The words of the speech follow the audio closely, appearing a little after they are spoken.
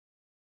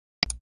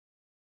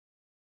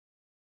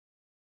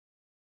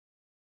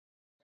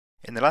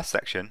In the last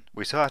section,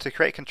 we saw how to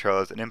create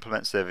controllers and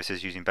implement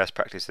services using best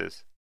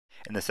practices.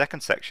 In the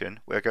second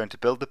section, we are going to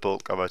build the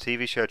bulk of our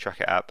TV show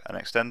tracker app and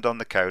extend on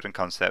the code and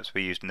concepts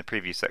we used in the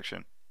previous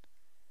section.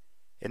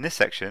 In this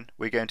section,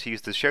 we are going to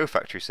use the show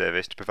factory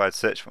service to provide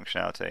search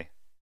functionality.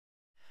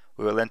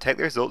 We will then take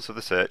the results of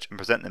the search and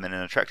present them in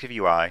an attractive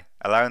UI,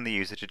 allowing the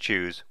user to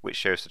choose which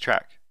shows to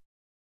track.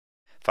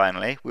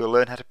 Finally, we will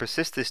learn how to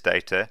persist this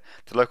data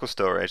to local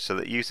storage so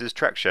that users'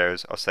 track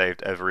shows are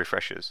saved over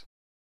refreshes.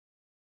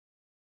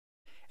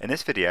 In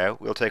this video,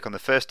 we will take on the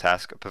first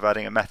task of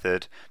providing a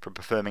method for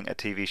performing a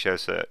TV show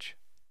search.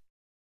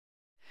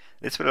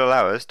 This will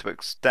allow us to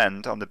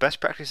extend on the best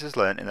practices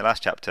learned in the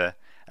last chapter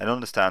and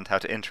understand how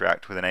to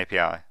interact with an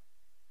API.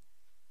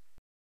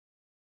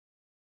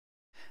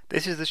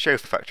 This is the show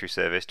factory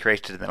service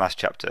created in the last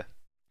chapter.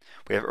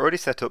 We have already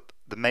set up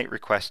the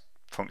makeRequest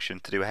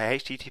function to do a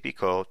HTTP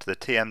call to the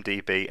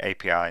TMDB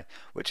API,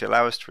 which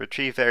allows us to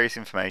retrieve various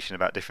information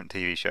about different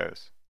TV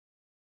shows.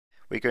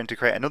 We're going to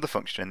create another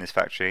function in this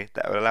factory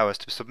that will allow us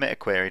to submit a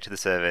query to the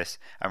service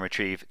and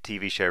retrieve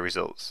TV show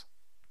results.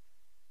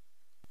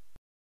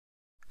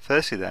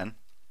 Firstly then,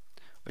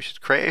 we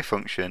should create a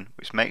function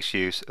which makes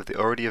use of the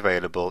already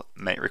available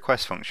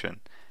makeRequest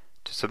function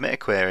to submit a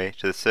query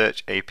to the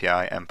Search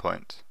API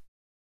endpoint.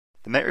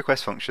 The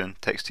makeRequest function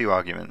takes two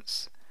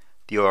arguments: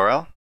 the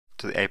URL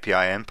to the API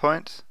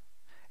endpoint,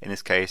 in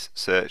this case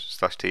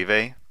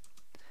search/tv,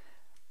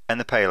 and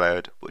the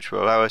payload, which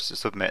will allow us to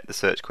submit the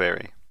search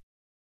query.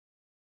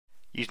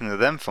 Using the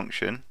then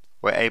function,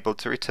 we're able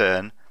to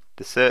return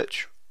the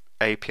Search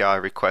API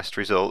request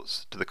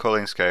results to the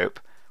calling scope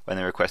when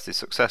the request is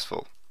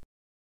successful.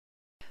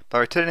 By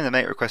returning the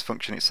makeRequest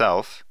function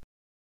itself,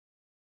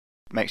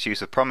 makes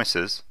use of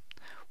promises,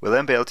 we'll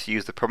then be able to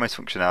use the promise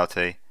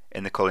functionality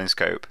in the calling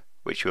scope,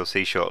 which you'll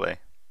see shortly.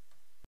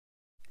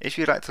 If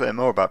you'd like to learn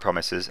more about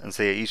promises and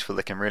see how useful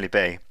they can really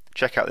be,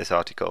 check out this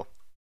article.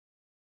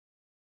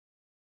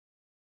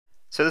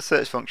 So the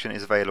search function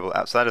is available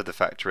outside of the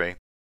factory.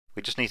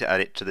 We just need to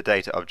add it to the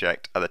data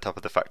object at the top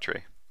of the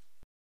factory.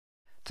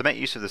 To make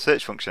use of the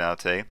search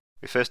functionality,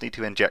 we first need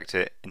to inject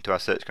it into our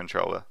search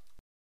controller.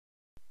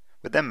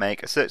 We then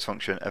make a search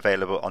function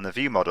available on the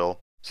view model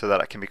so that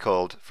it can be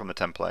called from the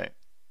template.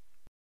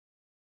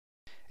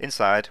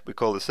 Inside, we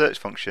call the search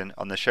function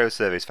on the show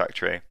service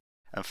factory,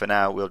 and for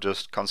now we'll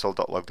just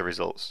console.log the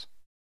results.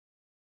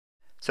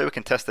 So we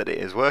can test that it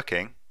is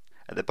working,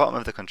 at the bottom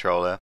of the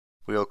controller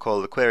we will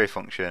call the query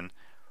function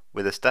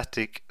with a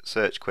static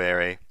search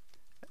query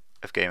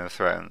of Game of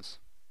Thrones.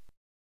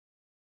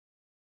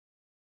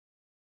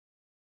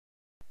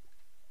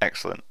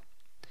 Excellent.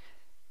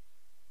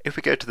 If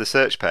we go to the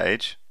search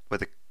page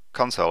with the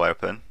console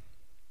open,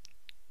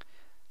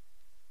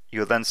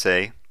 you'll then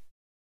see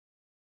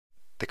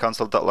the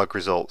console.log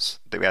results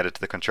that we added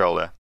to the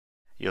controller.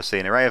 You'll see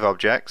an array of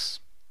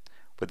objects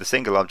with a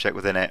single object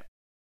within it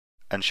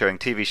and showing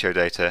TV show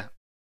data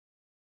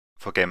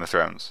for Game of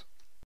Thrones.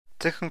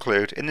 To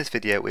conclude, in this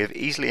video we have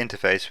easily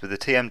interfaced with the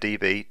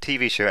TMDB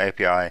TV show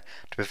API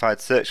to provide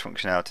search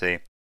functionality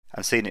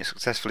and seen it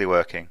successfully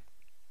working.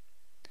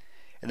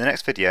 In the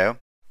next video,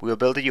 we will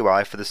build a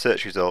UI for the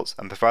search results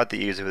and provide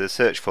the user with a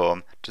search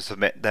form to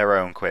submit their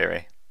own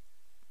query.